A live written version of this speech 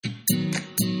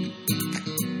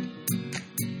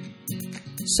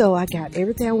So I got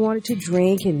everything I wanted to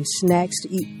drink and snacks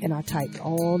to eat, and I typed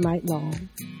all night long.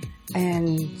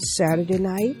 And Saturday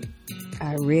night,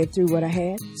 I read through what I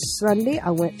had. Sunday,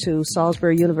 I went to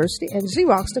Salisbury University and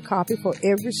Xeroxed a copy for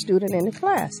every student in the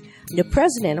class. The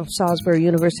president of Salisbury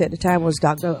University at the time was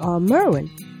Dr. Merwin,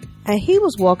 and he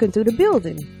was walking through the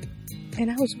building.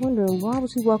 And I was wondering, why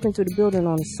was he walking through the building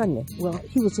on a Sunday? Well,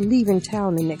 he was leaving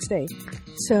town the next day.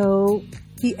 So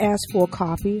he asked for a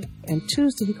copy, and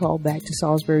Tuesday he called back to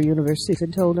Salisbury University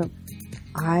and told them,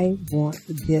 I want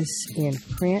this in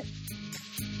print.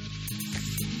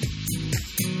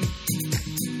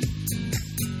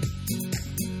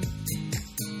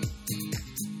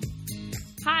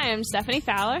 Hi, I'm Stephanie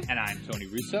Fowler. And I'm Tony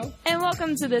Russo. And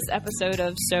welcome to this episode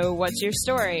of So What's Your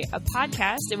Story? A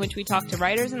podcast in which we talk to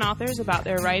writers and authors about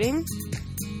their writing,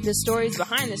 the stories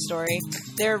behind the story,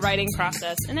 their writing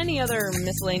process, and any other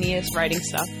miscellaneous writing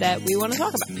stuff that we want to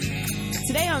talk about.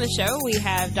 Today on the show, we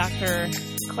have Dr.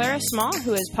 Clara Small,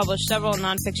 who has published several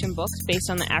nonfiction books based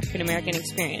on the African American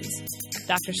experience.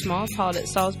 Dr. Small taught at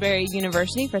Salisbury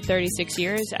University for 36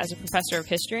 years as a professor of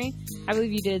history. I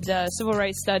believe you did civil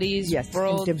rights studies, yes,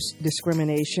 world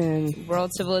discrimination,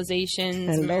 world civilizations,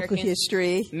 and local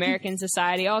history, American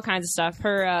society, all kinds of stuff.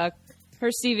 Her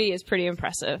CV is pretty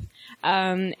impressive.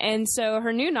 And so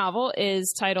her new novel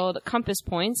is titled Compass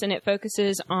Points, and it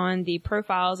focuses on the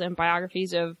profiles and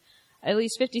biographies of at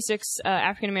least 56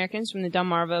 African Americans from the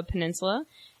Delmarva Peninsula.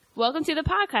 Welcome to the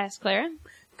podcast, Clara.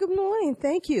 Good morning.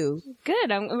 Thank you. Good.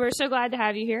 We're so glad to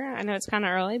have you here. I know it's kind of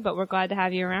early, but we're glad to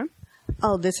have you around.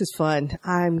 Oh, this is fun.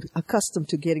 I'm accustomed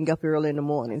to getting up early in the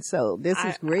morning, so this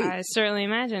is great. I certainly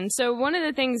imagine. So one of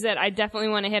the things that I definitely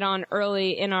want to hit on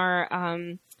early in our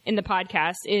in the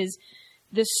podcast is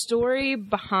the story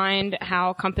behind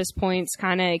how Compass Points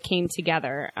kind of came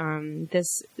together.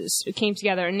 This came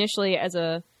together initially it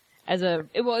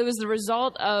was the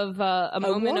result of a moment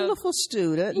of... A wonderful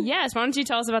student. Yes. Why don't you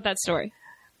tell us about that story?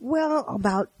 Well,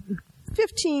 about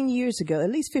 15 years ago,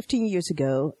 at least 15 years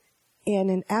ago, in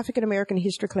an African American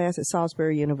history class at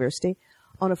Salisbury University,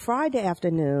 on a Friday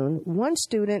afternoon, one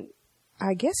student,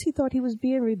 I guess he thought he was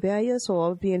being rebellious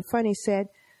or being funny, said,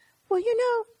 well, you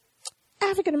know,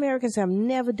 African Americans have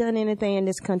never done anything in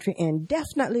this country and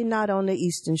definitely not on the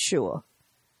Eastern Shore.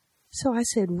 So I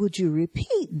said, would you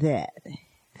repeat that?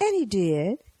 And he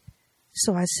did.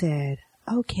 So I said,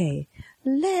 okay,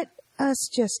 let us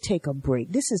just take a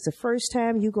break. This is the first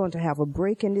time you're going to have a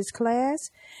break in this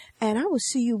class, and I will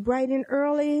see you bright and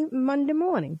early Monday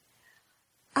morning.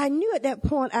 I knew at that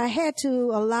point I had to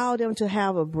allow them to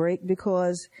have a break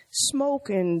because smoke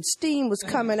and steam was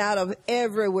coming out of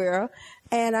everywhere,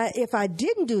 and if I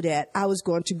didn't do that, I was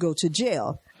going to go to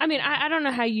jail. I mean, I don't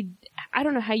know how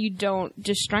you don't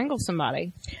just strangle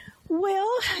somebody. Well,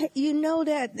 you know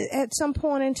that at some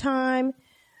point in time,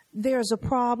 there's a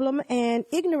problem, and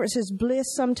ignorance is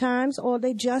bliss sometimes, or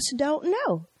they just don't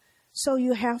know. So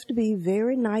you have to be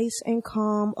very nice and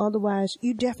calm, otherwise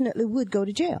you definitely would go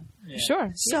to jail. Yeah.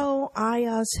 Sure. So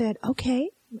I said,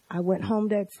 okay. I went home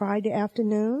that Friday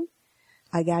afternoon.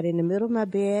 I got in the middle of my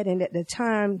bed, and at the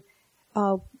time,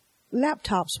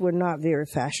 laptops were not very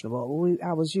fashionable.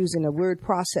 I was using a word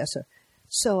processor.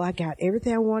 So I got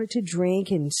everything I wanted to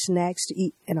drink and snacks to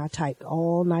eat, and I typed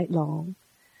all night long.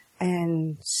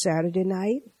 And Saturday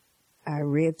night, I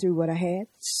read through what I had.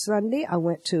 Sunday, I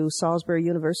went to Salisbury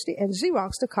University and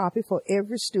Xeroxed a copy for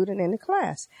every student in the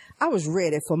class. I was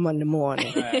ready for Monday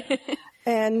morning. Right.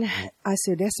 And I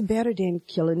said, that's better than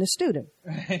killing the student.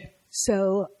 Right.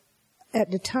 So at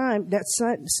the time, that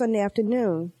Sunday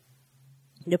afternoon,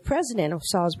 the president of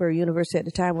Salisbury University at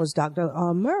the time was Dr.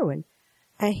 Merwin,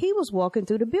 and he was walking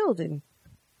through the building.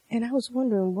 And I was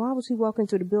wondering, why was he walking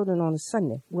through the building on a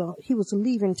Sunday? Well, he was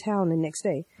leaving town the next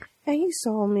day. And he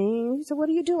saw me, and he said, what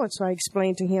are you doing? So I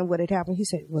explained to him what had happened. He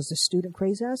said, was the student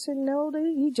crazy? I said, no,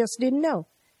 he just didn't know.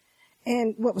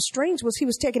 And what was strange was he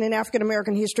was taking an African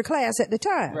American history class at the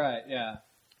time. Right, yeah.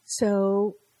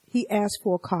 So he asked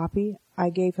for a copy. I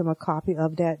gave him a copy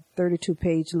of that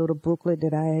 32-page little booklet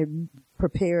that I had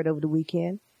prepared over the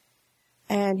weekend.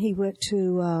 And he went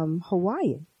to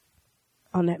Hawaii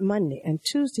on that Monday. And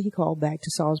Tuesday, he called back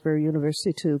to Salisbury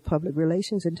University to public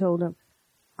relations and told them,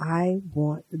 I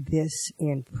want this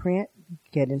in print.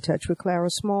 Get in touch with Clara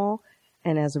Small.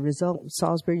 And as a result,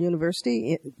 Salisbury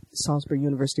University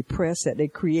Press that they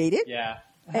created. Yeah.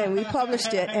 And we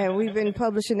published it. And we've been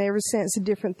publishing ever since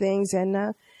different things.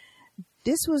 And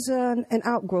this was an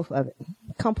outgrowth of it.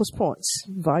 Compass Points,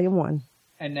 Volume 1.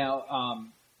 And now,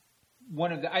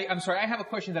 I'm sorry, I have a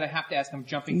question that I have to ask. I'm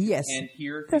jumping to Yes. the end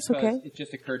here. That's because okay. It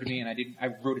just occurred to me, and I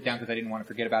wrote it down because I didn't want to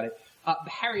forget about it. The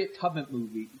Harriet Tubman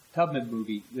movie.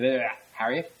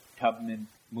 Harriet Tubman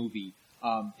movie.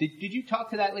 Did you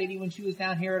talk to that lady when she was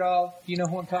down here at all? Do you know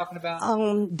who I'm talking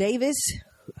about? Davis,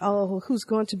 who's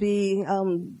going to be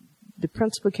the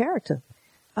principal character.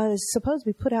 It's supposed to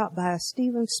be put out by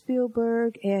Steven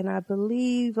Spielberg and I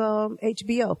believe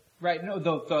HBO. Right. No,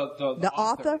 the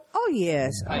author? Oh,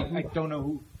 yes. I don't know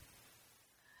who.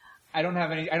 I don't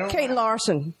have any. I don't. Kate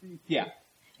Larson. Yeah.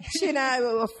 She and I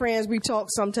were friends. We talk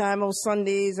sometime on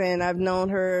Sundays, and I've known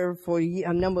her for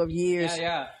a number of years.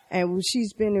 Yeah. And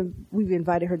we've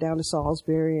invited her down to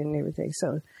Salisbury and everything.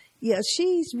 So, yeah,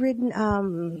 she's written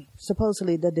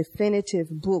supposedly the definitive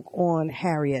book on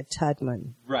Harriet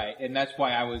Tubman. Right, and that's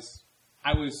why I was.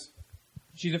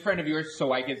 She's a friend of yours,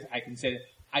 so I can say that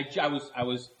I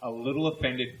was a little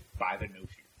offended by the notion.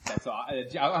 That's all.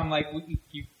 I'm like,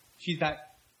 she's not.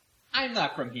 I'm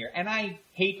not from here, and I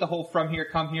hate the whole "from here,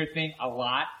 come here" thing a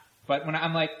lot. But when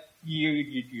I'm like,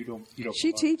 you don't.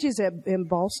 She teaches in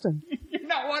Boston. You're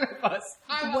not one of us.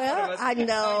 I'm Well, not one of us. I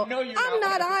know. I'm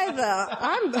not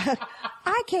either.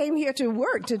 I came here to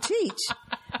work, to teach.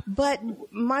 But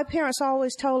my parents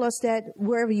always told us that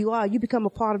wherever you are, you become a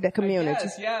part of that community.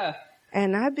 Yes, yeah.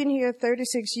 And I've been here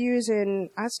 36 years, and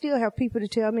I still have people to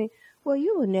tell me, well,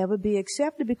 you will never be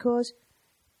accepted because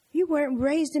you weren't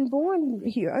raised and born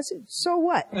here. I said, so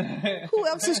what? Who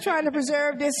else is trying to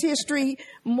preserve this history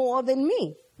more than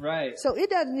me? Right. So it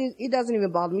doesn't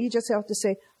even bother me. You just have to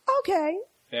say, okay,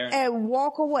 and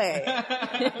walk away.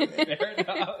 Fair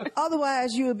enough.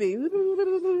 Otherwise, you'll be,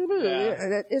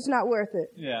 it's not worth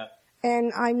it. Yeah.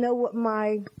 And I know what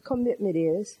my commitment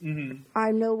is. Mm-hmm.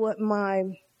 I know what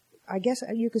I guess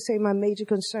you could say my major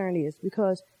concern is,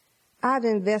 because I've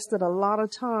invested a lot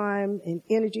of time and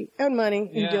energy and money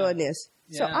in doing this.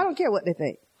 So I don't care what they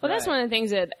think. Well, that's one of the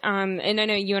things that, and I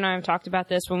know you and I have talked about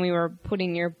this when we were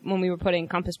putting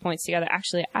Compass Points together.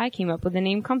 Actually, I came up with the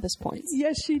name Compass Points.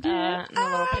 Yes, she did. A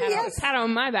little pat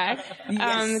on my back.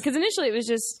 Yes. Because initially it was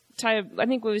just, I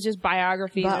think it was just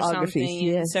biographies or something.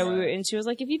 Yes. And so and she was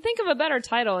like, if you think of a better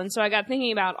title. And so I got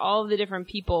thinking about all of the different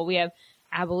people. We have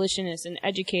abolitionists and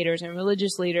educators and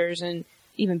religious leaders and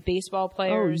even baseball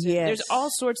players. Oh, yes. There's all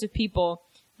sorts of people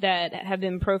that have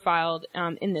been profiled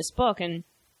in this book. And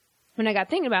when I got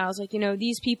thinking about it, I was like,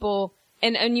 these people,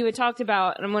 and you had talked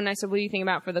about, and when I said, what do you think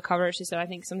about for the cover? She said, I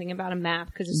think something about a map,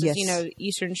 because it's just,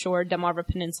 Eastern Shore, Delmarva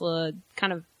Peninsula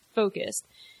kind of focused.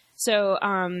 So,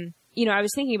 I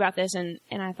was thinking about this and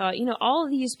I thought, all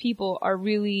of these people are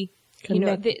really,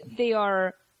 they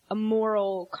are a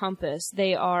moral compass.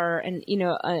 They are an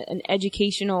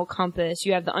educational compass.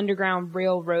 You have the Underground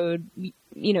Railroad,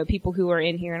 people who are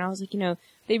in here. And I was like,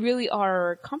 they really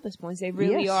are compass points. They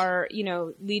really are,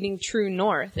 leading true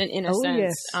north in a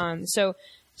sense. Yes. So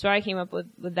I came up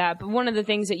with that. But one of the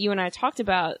things that you and I talked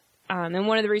about, and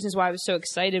one of the reasons why I was so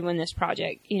excited when this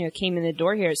project, came in the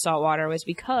door here at Saltwater was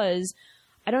because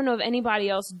I don't know of anybody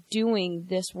else doing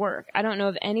this work. I don't know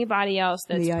of anybody else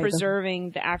that's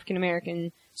preserving the African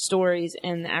American stories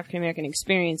and the African American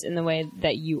experience in the way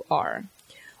that you are.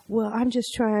 Well, I'm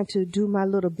just trying to do my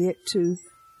little bit to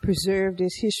preserve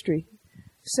this history,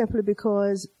 simply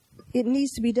because it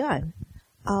needs to be done.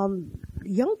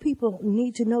 Young people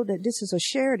need to know that this is a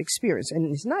shared experience,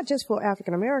 and it's not just for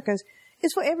African Americans,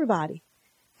 it's for everybody.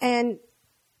 And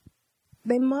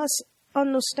they must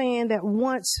understand that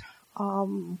once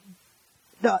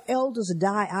the elders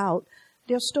die out,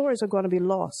 their stories are going to be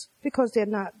lost because they're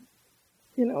not,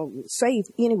 saved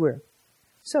anywhere.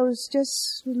 So it's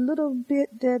just a little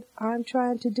bit that I'm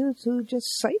trying to do to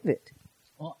just save it.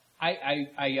 Well,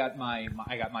 I got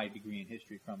my degree in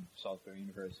history from Salisbury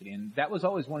University, and that was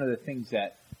always one of the things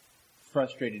that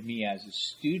frustrated me as a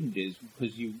student, is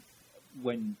because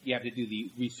when you have to do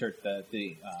the research,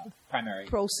 the primary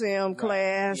pro-sim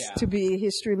class to be a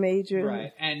history major,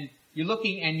 right? And you're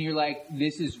looking and you're like,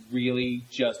 this is really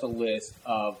just a list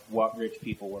of what rich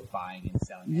people were buying and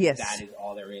selling. Yes. That is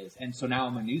all there is. And so now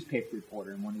I'm a newspaper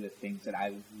reporter, and one of the things that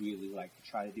I really like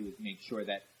to try to do is make sure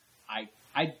that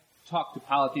I talk to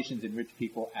politicians and rich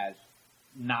people as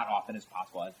not often as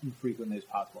possible, as infrequently as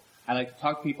possible. I like to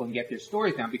talk to people and get their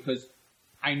stories down, because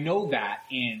I know that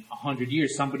in 100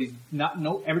 years, everybody's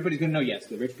going to know, yes,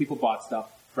 the rich people bought stuff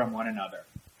from one another,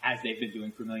 as they've been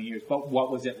doing for a million years. But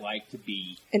what was it like to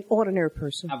be an ordinary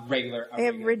person, a regular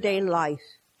everyday life?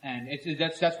 And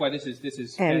that's why this is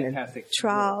and fantastic.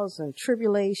 Trials and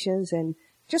tribulations and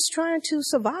just trying to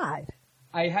survive.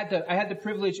 I had the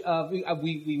privilege of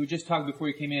we were just talking before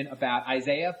you came in about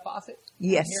Isaiah Fawcett.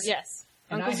 Yes. Yes.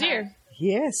 Uncle Zier.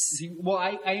 Yes. Well,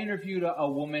 I interviewed a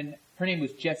woman. Her name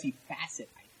was Jessie Fassett.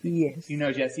 Yes. You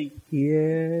know Jessie?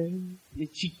 Yeah.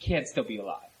 She can't still be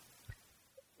alive.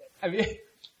 I mean,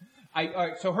 all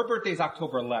right, so her birthday is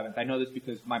October 11th. I know this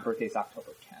because my birthday is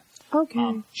October 10th.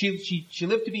 Okay. She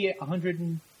lived to be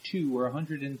 102 or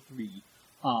 103.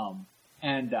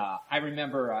 I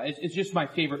remember, it's just my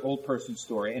favorite old person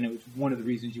story, and it was one of the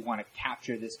reasons you want to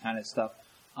capture this kind of stuff.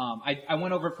 I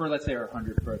went over for, let's say, her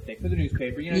 100th birthday for the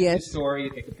newspaper. You know, yes. It's a story, you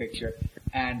take a picture.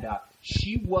 And,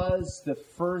 she was the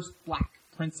first black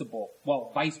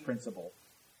vice principal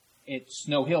at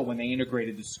Snow Hill when they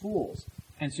integrated the schools.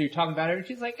 And so you're talking about her, and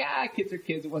she's like, kids are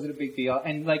kids, it wasn't a big deal.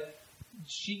 And like,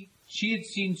 she had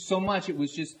seen so much, it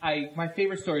was just, my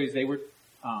favorite story is the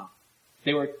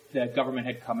government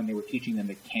had come and they were teaching them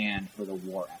to can for the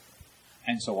war effort.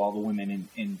 And so all the women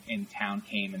in town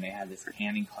came and they had this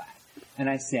canning class. And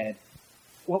I said,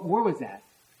 what war was that?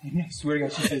 And I swear to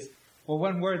God, she says, well,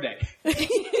 when were they?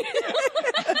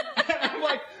 I'm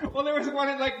like, well, there was one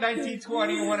in like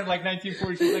 1920 and one in like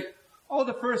 1940. She's like, oh,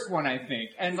 the first one, I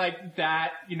think. And like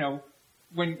that, you know,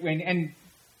 and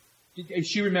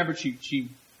she remembered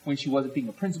when she wasn't being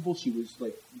a principal, she was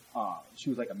like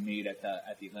a maid at the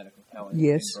Atlantic Hotel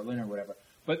in Berlin or whatever.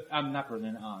 But, not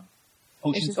Berlin,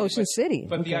 Ocean City.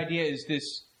 But the idea is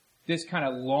this kind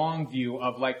of long view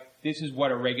of like, this is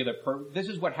what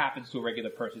happens to a regular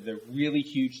person. The really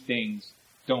huge things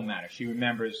don't matter. She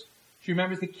remembers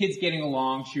the kids getting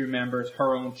along. She remembers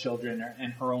her own children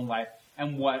and her own life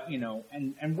and what, you know,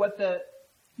 and what the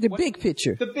big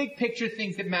picture. The big picture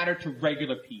things that matter to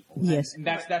regular people. Yes. And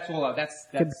that's all, that's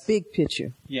the big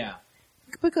picture. Yeah.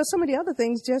 Because some of the other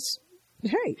things just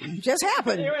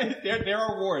happen. There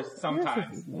are wars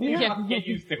sometimes. You have to get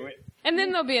used to it. And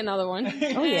then there'll be another one.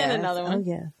 Oh yeah. And another one. Oh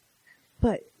yeah.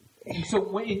 But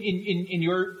so in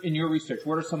your research,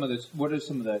 what are some of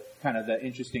the kind of the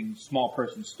interesting small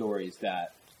person stories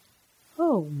that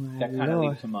kind of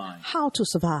leap to mind? How to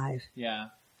survive. Yeah.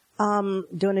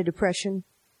 During the Depression,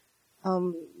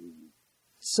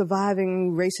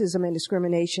 surviving racism and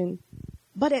discrimination,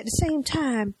 but at the same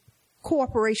time,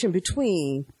 cooperation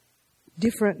between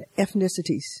different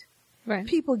ethnicities. Right.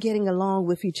 People getting along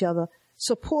with each other,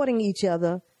 supporting each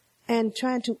other, and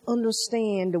trying to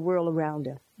understand the world around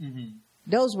them. Mm-hmm.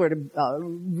 Those were the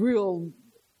real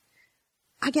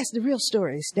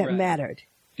stories that mattered.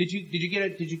 Did you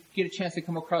get a chance to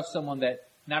come across someone that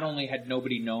not only had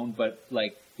nobody known, but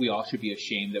like we all should be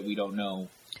ashamed that we don't know?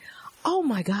 Oh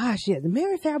my gosh, yeah, the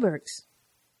Mary Fairburks.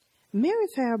 Mary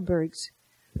Fairburks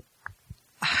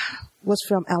was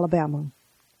from Alabama.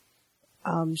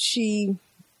 She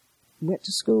went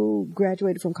to school,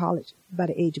 graduated from college by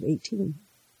the age of 18.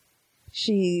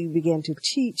 She began to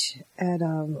teach at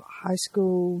high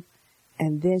school,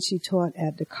 and then she taught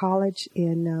at the college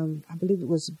in, I believe it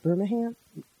was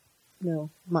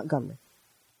Montgomery.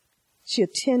 She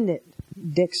attended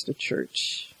Dexter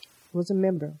Church, was a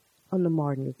member under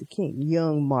Martin Luther King,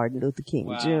 young Martin Luther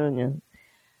King Jr.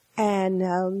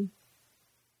 And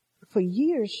for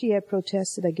years, she had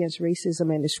protested against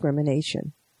racism and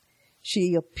discrimination.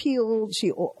 She appealed,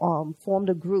 she formed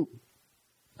a group,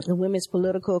 the Women's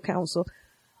Political Council,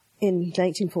 in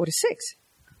 1946.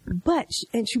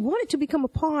 And she wanted to become a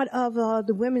part of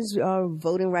the women's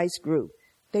voting rights group.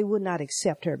 They would not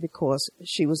accept her because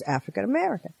she was African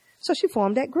American. So she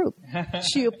formed that group.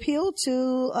 She appealed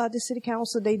to the city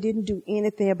council. They didn't do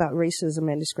anything about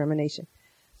racism and discrimination.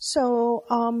 So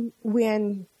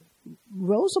when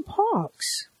Rosa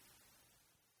Parks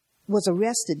was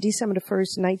arrested December the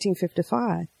 1st,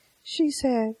 1955, she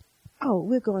said,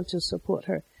 we're going to support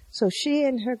her. So she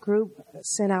and her group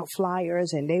sent out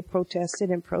flyers and they protested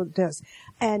and protested.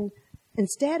 And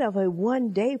instead of a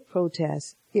one-day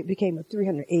protest, it became a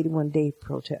 381-day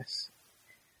protest.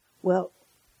 Well,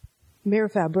 Mary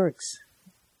Fairburks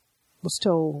was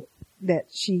told that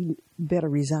she better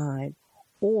resign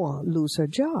or lose her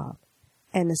job.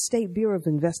 And the State Bureau of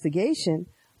Investigation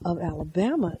of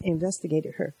Alabama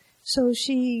investigated her. So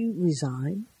she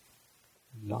resigned,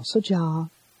 lost her job.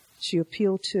 She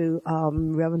appealed to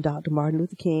Reverend Dr. Martin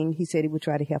Luther King. He said he would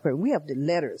try to help her. We have the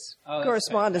letters,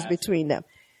 correspondence between them.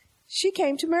 She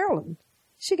came to Maryland.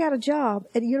 She got a job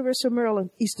at the University of Maryland,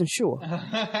 Eastern Shore.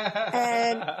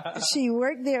 And she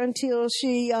worked there until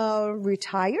she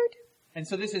retired. And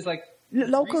so this is like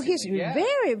local recently, history. Yeah.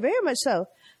 Very, very much so.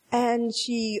 And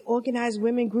she organized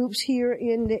women groups here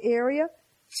in the area.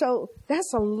 So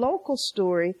that's a local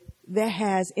story that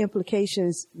has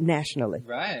implications nationally.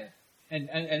 Right. And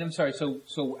I'm sorry, so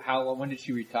when did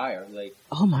she retire? Like,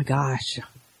 oh my gosh.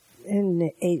 in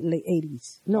the late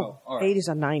 80s. No, all right. 80s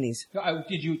or 90s.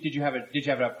 Did you have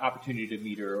an opportunity to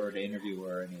meet her or to interview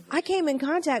her or anything? I came in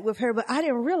contact with her, but I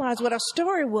didn't realize what her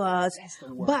story was.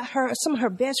 But some of her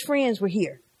best friends were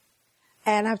here.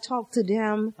 And I've talked to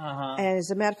them. And as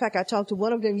a matter of fact, I talked to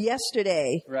one of them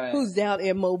yesterday, who's down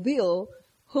in Mobile,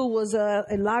 who was a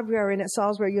librarian at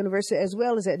Salisbury University as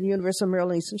well as at the University of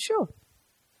Maryland Eastern Shore.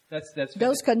 That's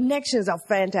those connections are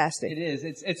fantastic. It is.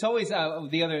 It's always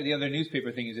the other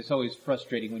newspaper thing is it's always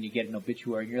frustrating when you get an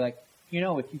obituary and you're like, you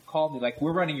know, if you called me, like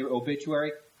we're running your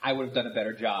obituary, I would have done a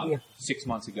better job 6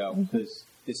 months ago because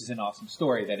this is an awesome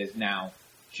story that is now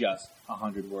just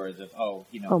 100 words of oh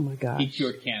my gosh, he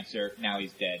cured cancer, now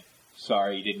he's dead.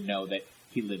 Sorry, you didn't know that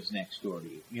he lives next door to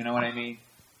you. You know what I mean?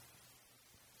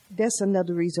 That's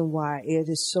another reason why it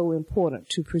is so important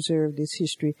to preserve this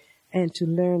history and to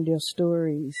learn their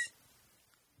stories.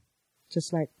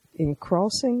 Just like in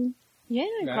Crossing. Yeah,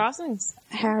 Crossings.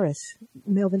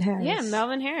 Melvin Harris. Yeah,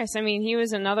 Melvin Harris. I mean, he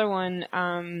was another one.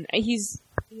 He's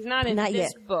not in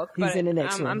this book, but he's in the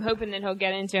next one. I'm hoping that he'll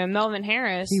get into him. Melvin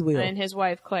Harris and his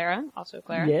wife Clara,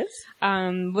 yes,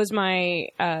 was my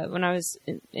when I was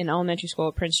in elementary school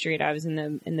at Prince Street. I was in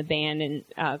the band,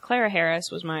 and Clara Harris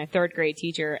was my third grade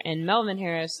teacher, and Melvin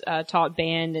Harris taught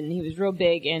band, and he was real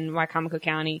big in Wicomico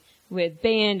County with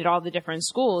band at all the different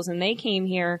schools, and they came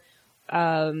here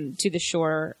to the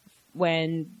shore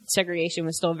when segregation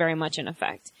was still very much in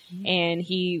effect. Mm-hmm.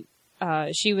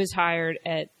 And she was hired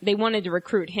they wanted to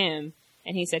recruit him,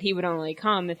 and he said he would only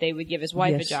come if they would give his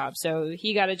wife a job. So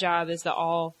he got a job at the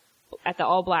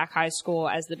all black high school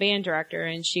as the band director,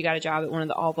 and she got a job at one of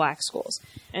the all black schools.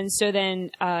 And so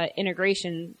then,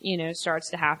 integration, starts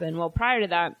to happen. Well, prior to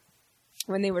that,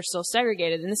 when they were still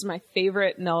segregated, and this is my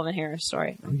favorite Melvin Harris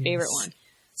story, favorite one.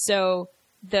 So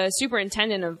the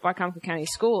superintendent of Wicomico County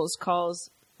Schools calls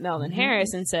Melvin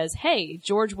Harris and says, "Hey,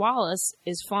 George Wallace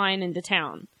is flying into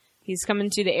town. He's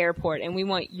coming to the airport, and we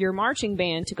want your marching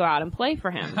band to go out and play for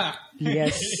him."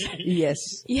 Yes.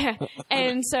 Yeah.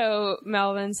 And so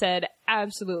Melvin said,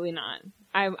 "Absolutely not.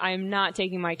 I'm not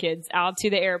taking my kids out to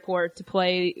the airport to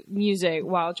play music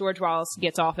while George Wallace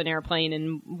gets off an airplane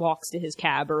and walks to his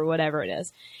cab or whatever it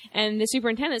is." And the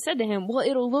superintendent said to him, "Well,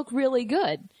 it'll look really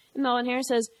good." And Melvin Harris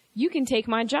says, "You can take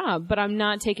my job, but I'm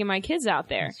not taking my kids out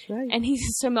there." That's right. And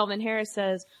so Melvin Harris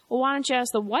says, "Well, why don't you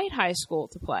ask the White High School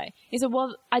to play?" He said,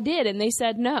 "Well, I did, and they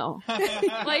said no."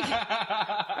 Like,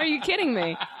 are you kidding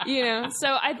me?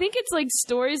 So I think it's like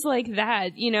stories like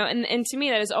that, and to me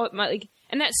that is like,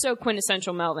 and that's so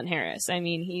quintessential Melvin Harris. I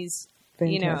mean, he's,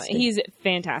 fantastic. He's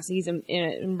fantastic. He's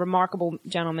a remarkable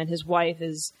gentleman. His wife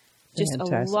is just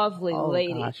a lovely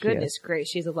lady. Gosh, Goodness gracious,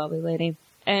 she's a lovely lady.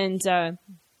 And,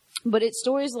 but it's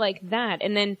stories like that.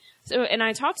 And then, and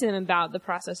I talked to them about the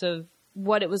process of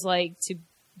what it was like to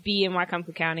be in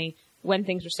Wicomico County when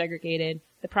things were segregated,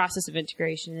 the process of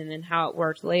integration, and then how it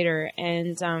worked later.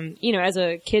 And, as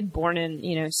a kid born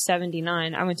in,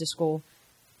 79, I went to school,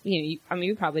 you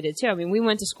probably did too. I mean, we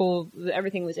went to school,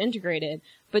 everything was integrated,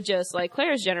 but just like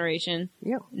Claire's generation,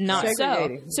 not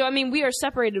so. So, I mean, we are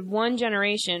separated one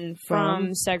generation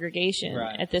from segregation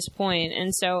at this point.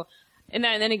 And so, and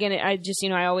then again, I just,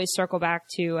 I always circle back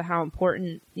to how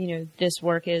important, this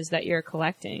work is that you're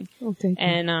collecting. Oh, thank you.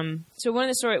 And, so one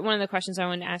of the questions I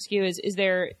wanted to ask you is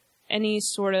there any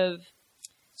sort of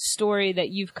story that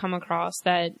you've come across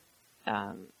that,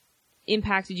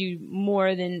 impacted you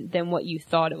more than what you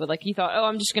thought it would? Like you thought, oh,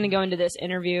 I'm just going to go into this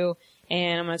interview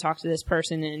and I'm going to talk to this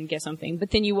person and get something. But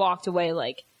then you walked away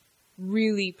like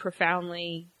really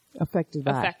profoundly affected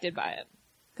by it.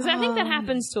 Because I think that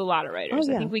happens to a lot of writers.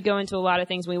 I think we go into a lot of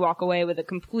things and we walk away with a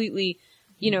completely,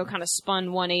 kind of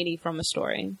spun 180 from a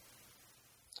story.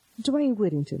 Dwayne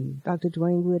Whittington, Dr.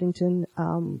 Dwayne Whittington,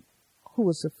 who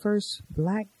was the first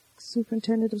black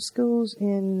superintendent of schools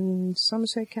in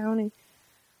Somerset County.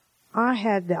 I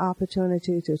had the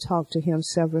opportunity to talk to him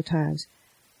several times,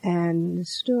 and the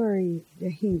story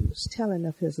that he was telling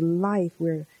of his life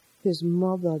where his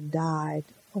mother died,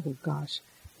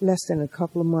 less than a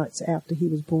couple of months after he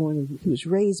was born. He was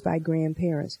raised by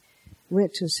grandparents,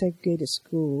 went to segregated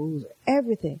schools,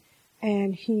 everything.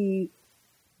 And he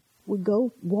would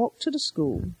walk to the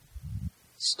school,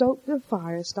 stoke the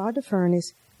fire, start the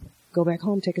furnace, go back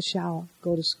home, take a shower,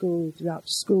 go to school throughout the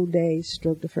school day,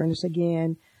 stoke the furnace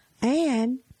again.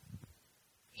 And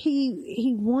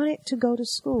he wanted to go to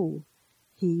school.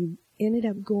 He ended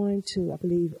up going to, I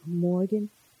believe,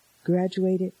 Morgan,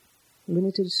 graduated, went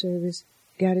into the service,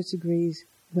 got his degrees,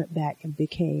 went back and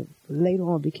later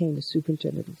on became the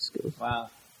superintendent of the school.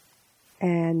 Wow.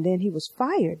 And then he was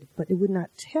fired, but they would not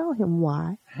tell him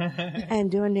why. And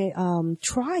during the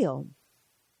trial,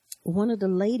 one of the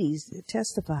ladies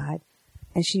testified,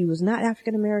 and she was not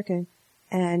African American,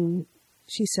 and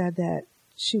she said that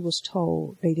she was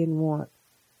told they didn't want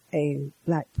a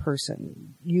black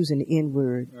person using the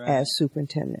N-word as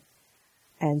superintendent.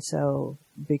 And so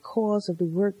because of the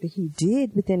work that he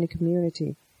did within the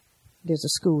community, there's a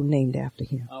school named after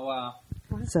him. Oh, wow.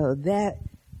 So that,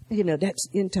 that's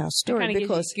the entire story. It kind of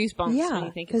gives you goosebumps when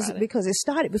you think about it. Because it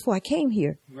started before I came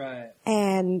here. Right.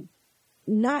 And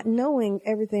not knowing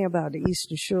everything about the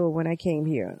Eastern Shore when I came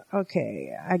here,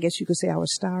 okay, I guess you could say I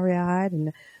was starry-eyed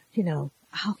and,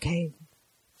 okay,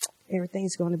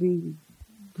 everything's going to be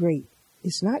great.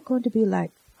 It's not going to be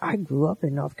like I grew up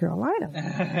in North Carolina.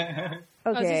 Okay. I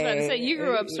was just about to say, you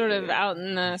grew up sort of out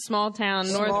in a small town,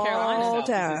 North Carolina. Small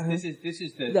town. This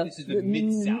is the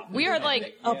mid-South. We are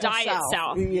like diet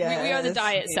South. Yes. We are the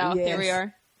diet South. Yes. Here we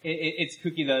are. It's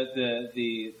Cookie,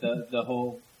 the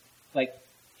whole, like,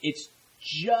 it's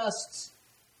just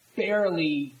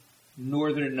barely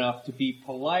northern enough to be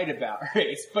polite about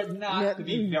race, but not to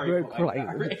be very polite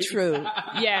about race. True.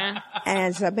 Yeah.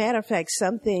 As a matter of fact,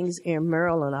 some things in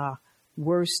Maryland are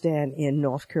worse than in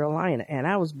North Carolina, and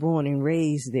I was born and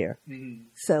raised there. Mm-hmm.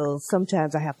 So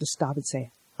sometimes I have to stop and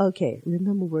say, okay,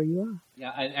 remember where you are. Yeah,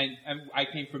 I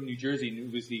came from New Jersey, and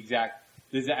it was the exact,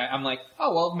 I'm like,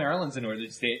 oh, well, Maryland's a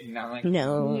northern state, and I'm like,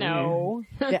 no.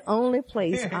 The only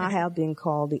place I have been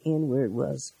called the N-word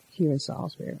was here in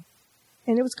Salisbury.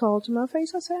 And it was called to my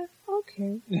face. I said,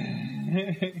 okay.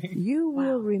 You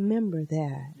will remember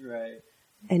that. Right.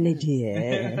 And they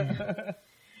did.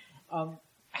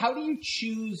 How do you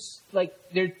choose, like,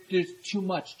 there's too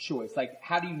much choice. Like,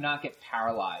 how do you not get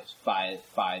paralyzed by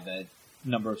the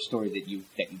number of stories that you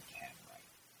can write?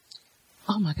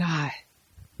 Oh my God.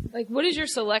 Like, what is your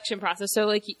selection process? So,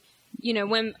 like,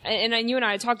 when, and you and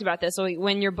I talked about this, so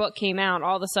when your book came out,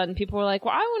 all of a sudden people were like,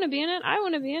 well, I want to be in it. I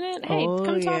want to be in it. Hey,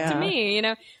 come talk to me,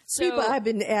 So, people have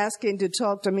been asking to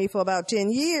talk to me for about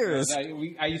 10 years.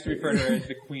 I used to refer to her as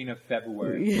the Queen of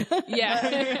February.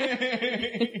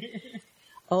 Yeah.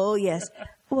 Oh, yes.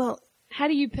 Well, how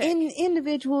do you pick?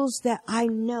 Individuals that I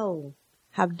know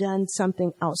have done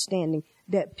something outstanding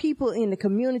that people in the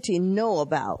community know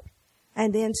about.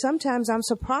 And then sometimes I'm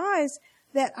surprised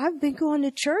that I've been going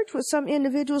to church with some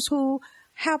individuals who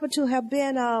happen to have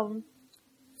been a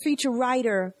feature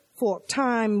writer for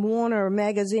Time Warner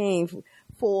magazine,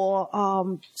 for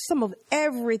some of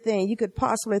everything you could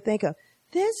possibly think of.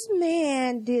 This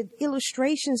man did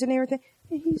illustrations and everything.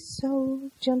 And he's so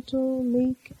gentle,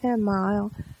 meek, and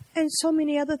mild, and so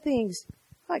many other things,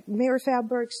 like Mary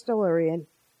Fairburg's story, and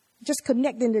just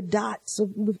connecting the dots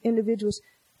with individuals.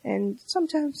 And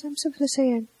sometimes I'm simply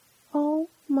saying, oh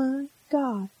my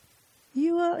God,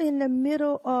 you are in the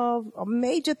middle of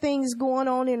major things going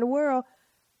on in the world,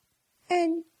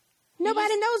 and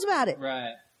nobody knows about it.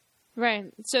 Right.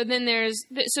 Right. So then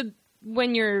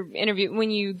when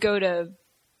when you go to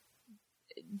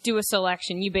do a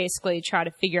selection, you basically try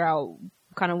to figure out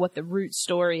kind of what the root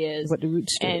story is. What the root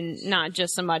story and is. Not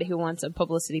just somebody who wants a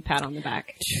publicity pat on the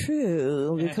back.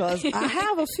 True, because I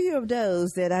have a few of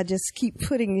those that I just keep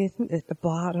putting at the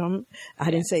bottom. I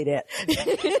didn't say that.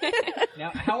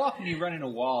 Now, how often do you run into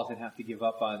walls and have to give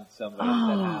up on somebody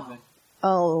that happened?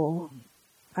 Oh,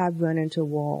 I've run into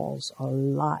walls a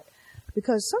lot.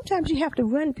 Because sometimes you have to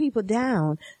run people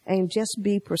down and just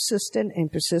be persistent and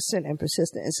persistent and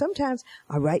persistent. And sometimes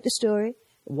I write the story,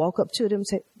 walk up to them and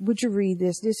say, would you read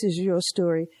this? This is your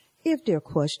story. If there are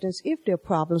questions, if there are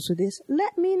problems with this,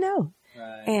 let me know.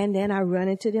 Right. And then I run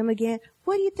into them again.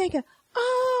 What do you think of?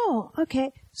 Oh,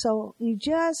 okay. So you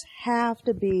just have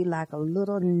to be like a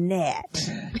little gnat.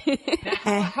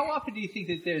 Now, how often do you think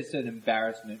that there's an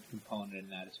embarrassment component in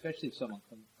that, especially if someone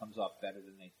comes off better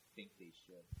than they think they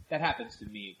should? That happens to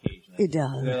me occasionally. It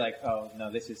does. They're like, oh, no,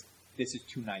 this is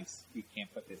too nice. You can't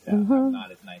put this out. Mm-hmm. I'm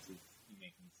not as nice as you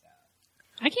make me sound.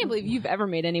 I can't believe you've ever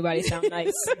made anybody sound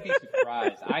nice. You'd be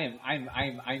surprised.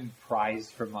 I'm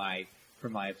prized for my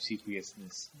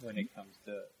obsequiousness when it comes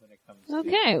to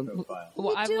okay. profile.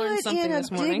 Well, I've learned something this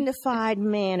morning. In a dignified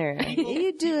manner.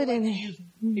 You do it in.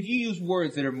 If you use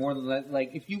words that are more than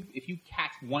like, if you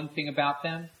catch one thing about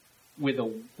them with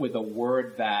a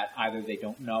word that either they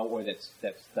don't know or that's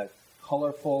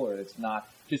colorful or it's not,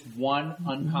 just one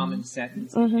uncommon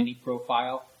sentence in any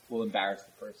profile will embarrass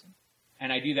the person.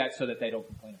 And I do that so that they don't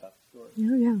complain about the story.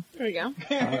 Oh, yeah. There you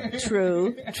go.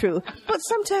 True. But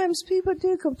sometimes people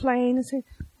do complain and say,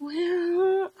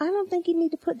 well, I don't think you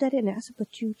need to put that in there. I said,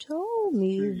 but you told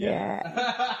me that.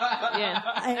 Yeah.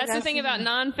 That's the thing about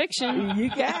nonfiction. You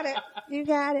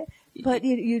got it. But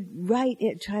you write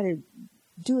it, try to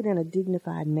do it in a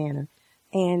dignified manner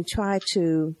and try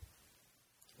to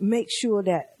make sure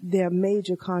that their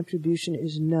major contribution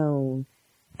is known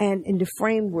and in the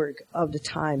framework of the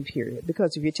time period.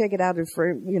 Because if you take it out of the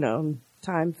frame,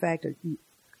 time factor,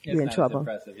 you're in trouble.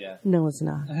 Impressive, yeah. No, it's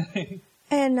not.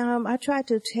 And I try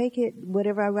to take it,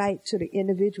 whatever I write, to the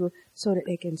individual so that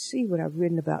they can see what I've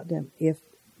written about them. If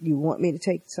you want me to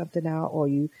take something out or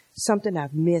something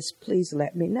I've missed, please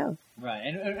let me know. Right,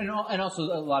 and also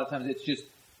a lot of times it's just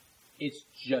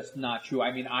not true.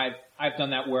 I mean, I've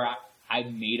done that where I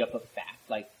made up a fact,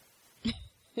 like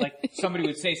somebody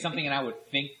would say something and I would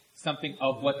think something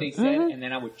of what they said, and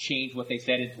then I would change what they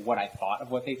said into what I thought of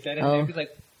what they said, and I'd be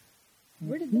like,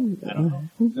 where did that? I don't know.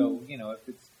 So if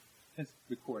it's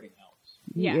recording helps.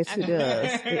 Yeah, yes, it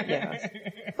does. It does.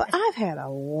 But I've had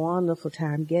a wonderful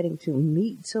time getting to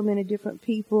meet so many different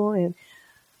people, and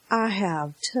I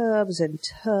have tubs and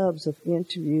tubs of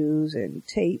interviews and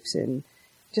tapes and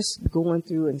just going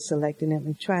through and selecting them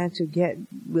and trying to get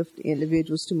with the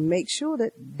individuals to make sure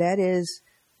that is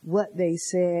what they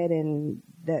said and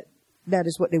that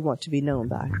is what they want to be known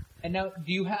by. And now,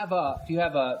 do you have a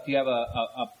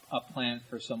plan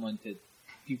for someone to? Do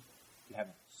you have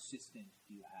an assistant?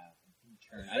 Do you have an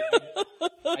intern?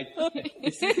 The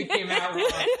assistant came out wrong.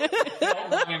 It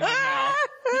felt wrong in my mouth.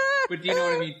 But do you know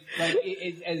what I mean? Like,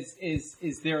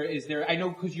 is there? I know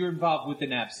because you're involved with the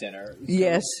NAP Center.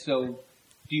 Yes. So.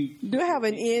 Do I have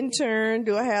an intern?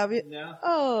 Do I have it? No.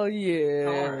 Oh,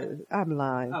 yeah. I'm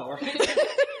lying. Oh,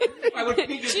 I would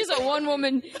figure She's a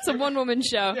one-woman. It's a one-woman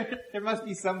show. There must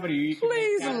be somebody you can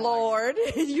Please, Lord.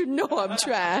 You know I'm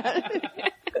trying.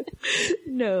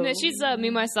 No. No, she's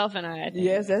me, myself, and I think.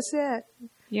 Yes, that's it.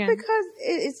 Yeah. Because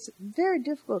it's very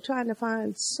difficult trying to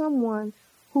find someone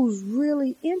who's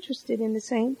really interested in the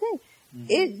same thing.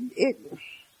 Mm-hmm.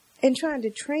 And trying to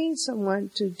train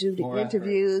someone to do the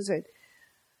interviews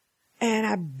and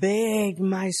I begged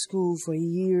my school for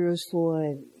years for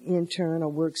an intern, a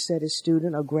work study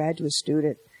student, a graduate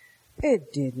student.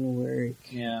 It didn't work.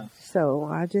 Yeah. So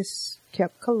I just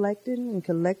kept collecting,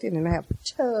 and I have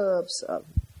tubs of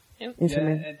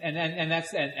information. Yeah, and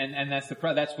that's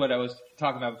that's what I was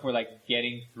talking about before, like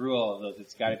getting through all of those.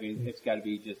 It's got to be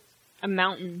just a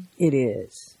mountain. It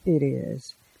is.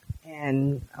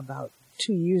 And about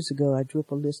 2 years ago, I drew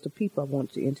up a list of people I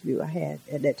wanted to interview. I had,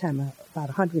 at that time, about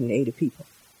 180 people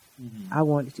I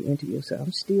wanted to interview. So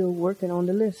I'm still working on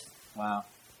the list. Wow.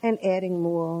 And adding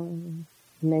more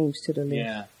names to the list.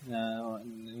 Yeah. I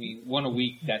mean, one a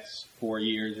week, that's 4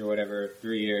 years or whatever,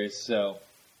 3 years, so.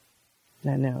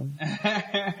 I know.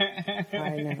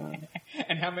 I know.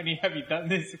 And how many have you done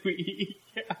this week?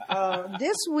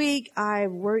 This week, I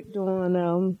worked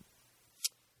on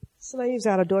slaves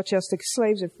out of Dorchester,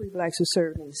 slaves and free blacks who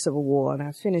served in the Civil War, and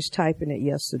I finished typing it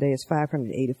yesterday. It's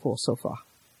 584 so far.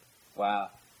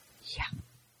 Wow. Yeah.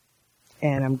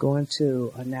 And I'm going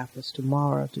to Annapolis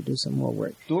tomorrow to do some more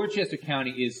work. Dorchester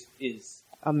County is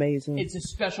amazing. It's a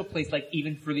special place, like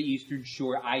even for the Eastern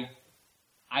Shore. I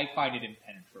find it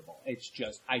impenetrable. It's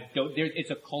just,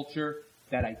 it's a culture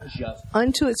that I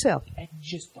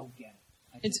just don't get it.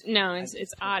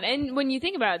 It's odd. And when you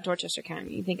think about Dorchester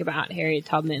County, you think about Harriet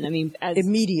Tubman. I mean,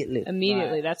 immediately,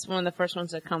 right. That's one of the first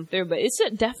ones that come through. But it's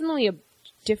definitely a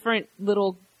different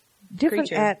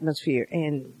creature. Atmosphere.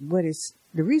 And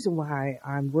the reason why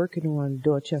I'm working on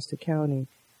Dorchester County,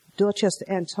 Dorchester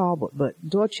and Talbot, but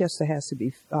Dorchester has to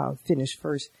be finished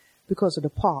first because of the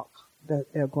park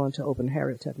that they're going to open,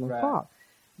 Harriet Tubman Park.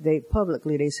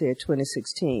 Publicly they said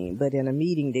 2016, but in a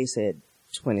meeting they said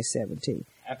 2017.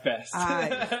 At best.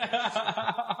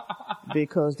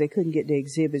 Because they couldn't get the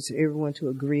exhibits, everyone to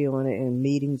agree on it, and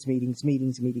meetings,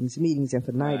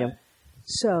 infinitum. Right.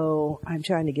 So I'm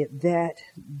trying to get that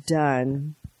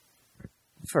done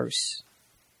first.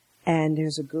 And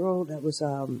there's a girl that was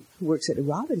who works at the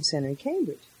Robbins Center in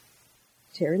Cambridge,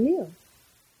 Terry Neal.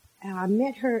 And I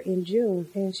met her in June,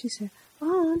 and she said,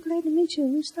 "Oh, I'm glad to meet you."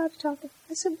 And we started talking.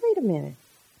 I said, "Wait a minute.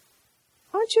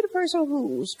 Aren't you the person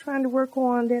who's trying to work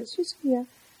on that?" She said, "Yeah."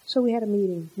 So we had a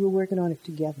meeting. We were working on it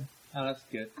together. Oh, that's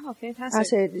good. Oh,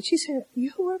 fantastic. She said,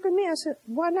 "You work with me?" I said,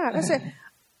 "Why not?" I said,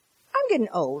 "I'm getting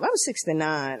old. I'm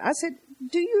 69. I said,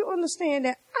 "Do you understand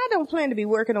that I don't plan to be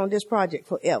working on this project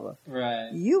forever?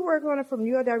 Right. You work on it from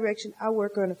your direction. I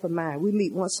work on it from mine. We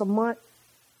meet once a month.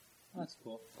 That's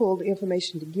cool. Pull the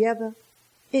information together.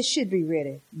 It should be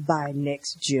ready by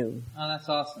next June." Oh, that's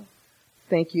awesome.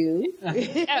 Thank you.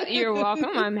 You're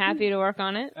welcome. I'm happy to work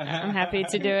on it. I'm happy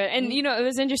to do it. And, it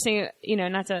was interesting, I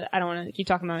don't want to keep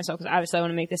talking about myself because obviously I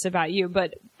want to make this about you,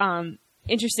 but,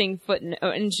 interesting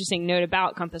note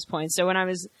about Compass Point. So when I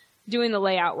was doing the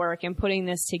layout work and putting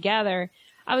this together,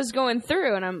 I was going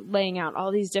through and I'm laying out all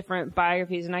these different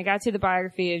biographies, and I got to the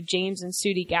biography of James and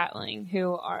Sudie Gatling,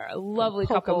 who are a lovely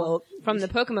couple from the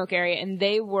Pocomoke area, and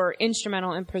they were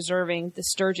instrumental in preserving the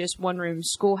Sturgis one-room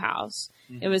schoolhouse.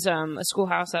 Mm-hmm. It was a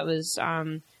schoolhouse that was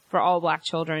for all black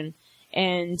children.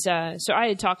 And so I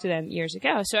had talked to them years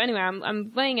ago. So anyway,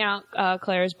 I'm laying out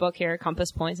Claire's book here,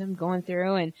 Compass Points. I'm going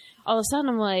through, and all of a sudden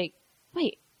I'm like,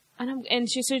 wait. And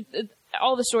she said,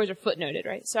 all the stories are footnoted,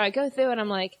 right? So I go through and I'm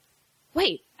like,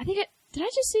 wait, did I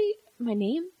just see my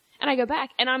name? And I go back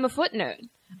and I'm a footnote.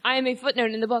 I am a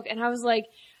footnote in the book. And I was like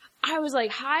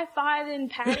high-fiving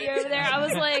Patty over there. I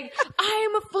was like, I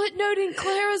am a footnote in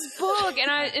Clara's book. And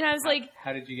I was like,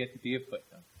 how did you get to be a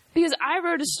footnote? Because I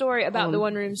wrote a story about the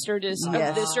one-room Sturgis,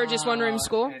 the Sturgis one-room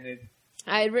school.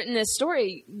 I had written this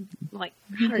story, like,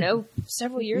 I don't know,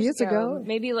 several years ago.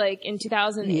 Maybe like in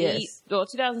 2008, yes. Well,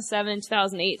 2007,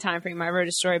 2008 timeframe, I wrote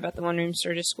a story about the one-room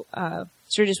Sturgis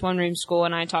one-room school,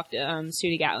 and I talked to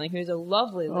Sudie Gatling, who's a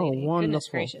lovely lady. Oh, wonderful. Goodness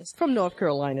gracious. From North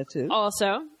Carolina, too.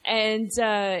 Also. And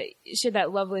she had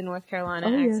that lovely North Carolina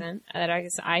accent that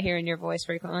I hear in your voice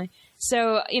frequently.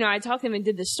 So, I talked to him and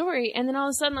did the story, and then all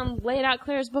of a sudden I'm laying out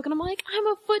Claire's book, and I'm like, I'm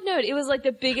a footnote. It was like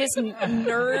the biggest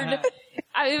nerd.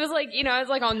 It was like, I was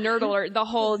like on Nerd Alert the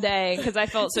whole day because I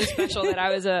felt so special that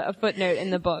I was a footnote in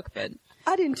the book. But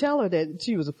I didn't tell her that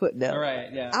she was a footnote.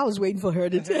 Right, yeah. I was waiting for her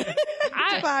to tell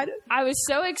I was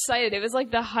so excited. It was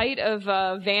like the height of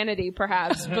vanity,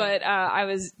 perhaps, but I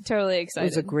was totally excited. It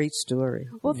was a great story.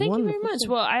 Well, thank you very much.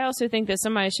 Well, I also think that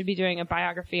somebody should be doing a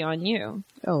biography on you.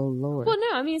 Oh, Lord. Well,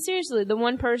 no, I mean, seriously, the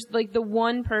one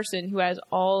person who has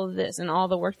all of this and all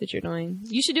the work that you're doing.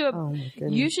 You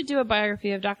should do a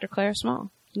biography of Dr. Claire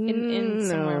Small.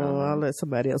 No, I'll let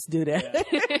somebody else do that.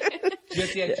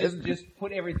 Yeah. Just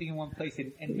put everything in one place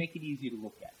and make it easy to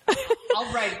look at.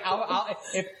 I'll write it.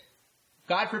 If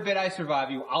God forbid I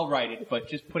survive you, I'll write it, but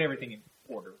just put everything in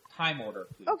order. Time order,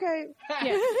 please. Okay.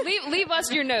 Yeah. Leave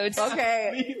us your notes.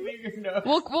 Okay. Leave your notes.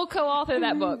 We'll co-author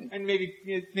that book. And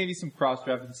maybe some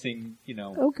cross-referencing,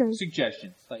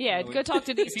 suggestions. Like, go talk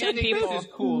to these 10 people. If you think this is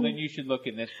cool, then you should look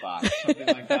in this box. Something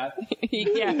like that.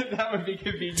 Yeah. That would be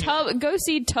convenient. Go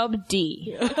see Tub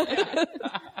D.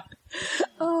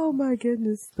 Oh my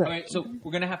goodness. All right, so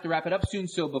we're going to have to wrap it up soon.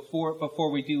 So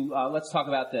before we do, let's talk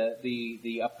about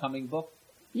the upcoming book.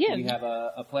 Yeah. Do we have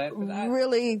a plan for that?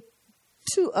 Really,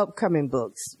 2 upcoming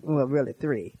books. Well, really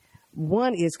 3.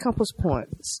 One is Compass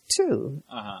Points 2.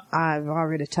 Uh-huh. I've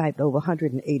already typed over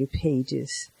 180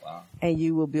 pages. Wow. And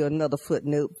you will be another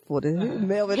footnote for the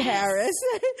Melvin Harris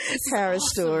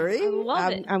story. I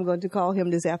love it. I'm going to call him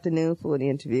this afternoon for an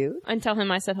interview. And tell him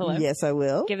I said hello. Yes, I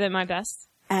will. Give it my best.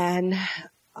 And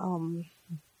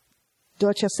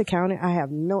Dorchester County, I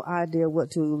have no idea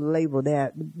what to label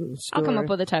that story. I'll come up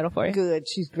with a title for you. Good.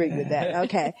 She's great with that.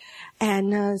 Okay.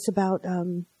 And it's about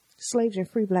slaves and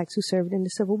free blacks who served in the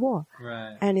Civil War.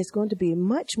 Right. And it's going to be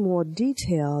much more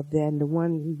detailed than the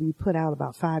one we put out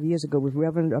about 5 years ago with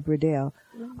Reverend Burdell,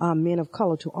 Men of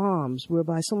Color to Arms,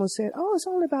 whereby someone said, it's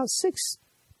only about six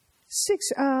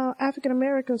African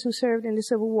Americans who served in the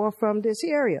Civil War from this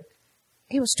area.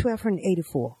 It was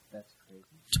 1,284. That's crazy.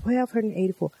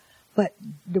 1,284. But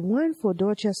the one for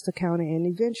Dorchester County and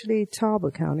eventually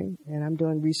Talbot County, and I'm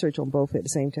doing research on both at the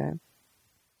same time,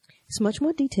 it's much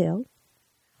more detailed.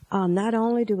 Not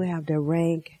only do we have their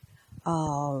rank,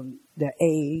 their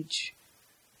age,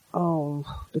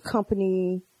 the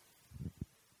company,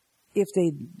 if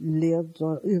they lived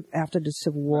after the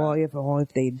Civil War, if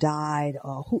they died,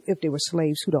 if they were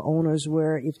slaves, who the owners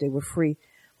were, if they were free.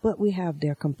 But we have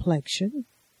their complexion,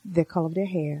 their color of their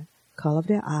hair, color of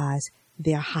their eyes,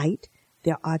 their height,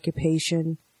 their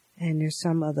occupation, and there's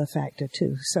some other factor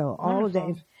too. So all of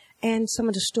that, and some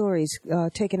of the stories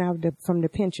taken out from the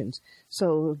pensions.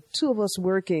 So 2 of us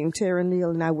working, Tara Neal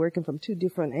and I working from 2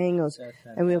 different angles,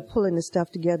 and we were pulling the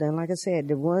stuff together. And like I said,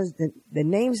 the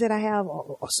names that I have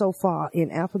so far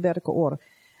in alphabetical order,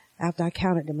 after I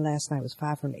counted them last night, was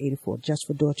 584 just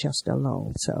for Dorchester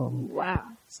alone. So wow.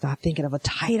 Start thinking of a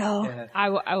title. Yeah.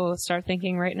 I will start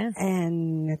thinking right now.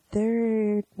 And the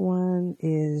 3rd one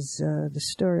is the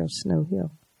story of Snow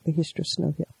Hill, the history of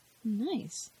Snow Hill.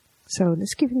 Nice. So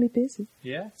that's keeping me busy.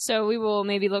 Yeah. So we will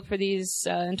maybe look for these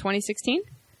in 2016?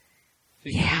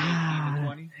 Yeah.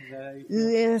 20? Is that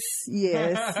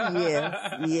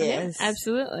Yes.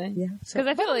 Absolutely. Yeah. Because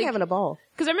I feel like having a ball.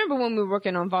 Because I remember when we were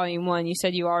working on Volume 1, you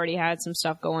said you already had some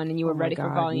stuff going and you were ready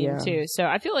for Volume 2. So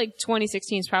I feel like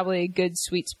 2016 is probably a good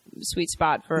sweet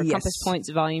spot for Compass Points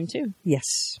Volume 2.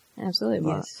 Yes. Absolutely.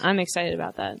 Well, I'm excited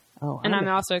about that. Oh, and I'm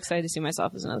also excited to see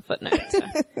myself as another footnote. So.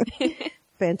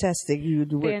 fantastic you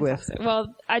to work Fantastic. with.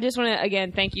 Well, I just want to,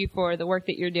 again, thank you for the work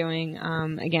that you're doing.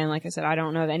 Again, like I said, I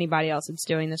don't know of anybody else that's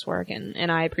doing this work, and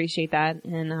I appreciate that,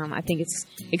 and I think it's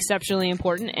exceptionally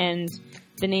important. And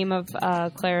the name of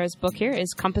Clara's book here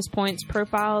is Compass Points,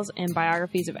 Profiles, and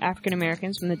Biographies of African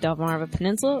Americans from the Delmarva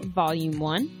Peninsula, Volume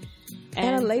 1.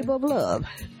 And a labor of love.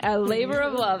 A labor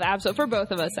of love, absolutely, for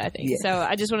both of us, I think. Yes. So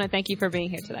I just want to thank you for being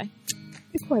here today.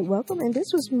 You're quite welcome, and this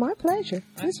was my pleasure.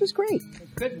 This was great.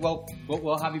 Good. Well,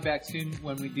 we'll have you back soon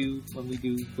when you do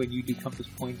Compass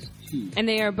Points 2. And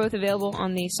they are both available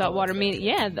on the Saltwater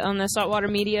Media, on the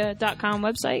saltwatermedia.com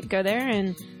website. Go there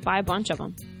and buy a bunch of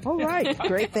them. All right.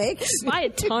 Great, thanks. Buy a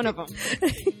ton of them.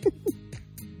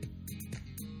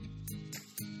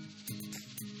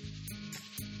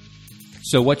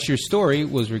 So What's Your Story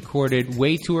was recorded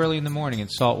way too early in the morning at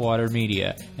Saltwater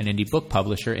Media, an indie book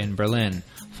publisher in Berlin.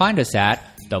 Find us at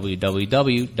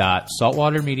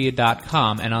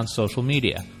www.saltwatermedia.com and on social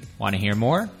media. Want to hear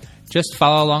more? Just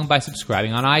follow along by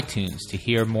subscribing on iTunes to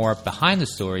hear more behind the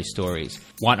story stories.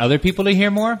 Want other people to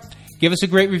hear more? Give us a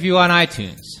great review on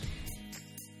iTunes.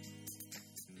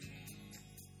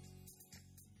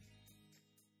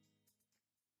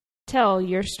 Tell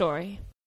your story.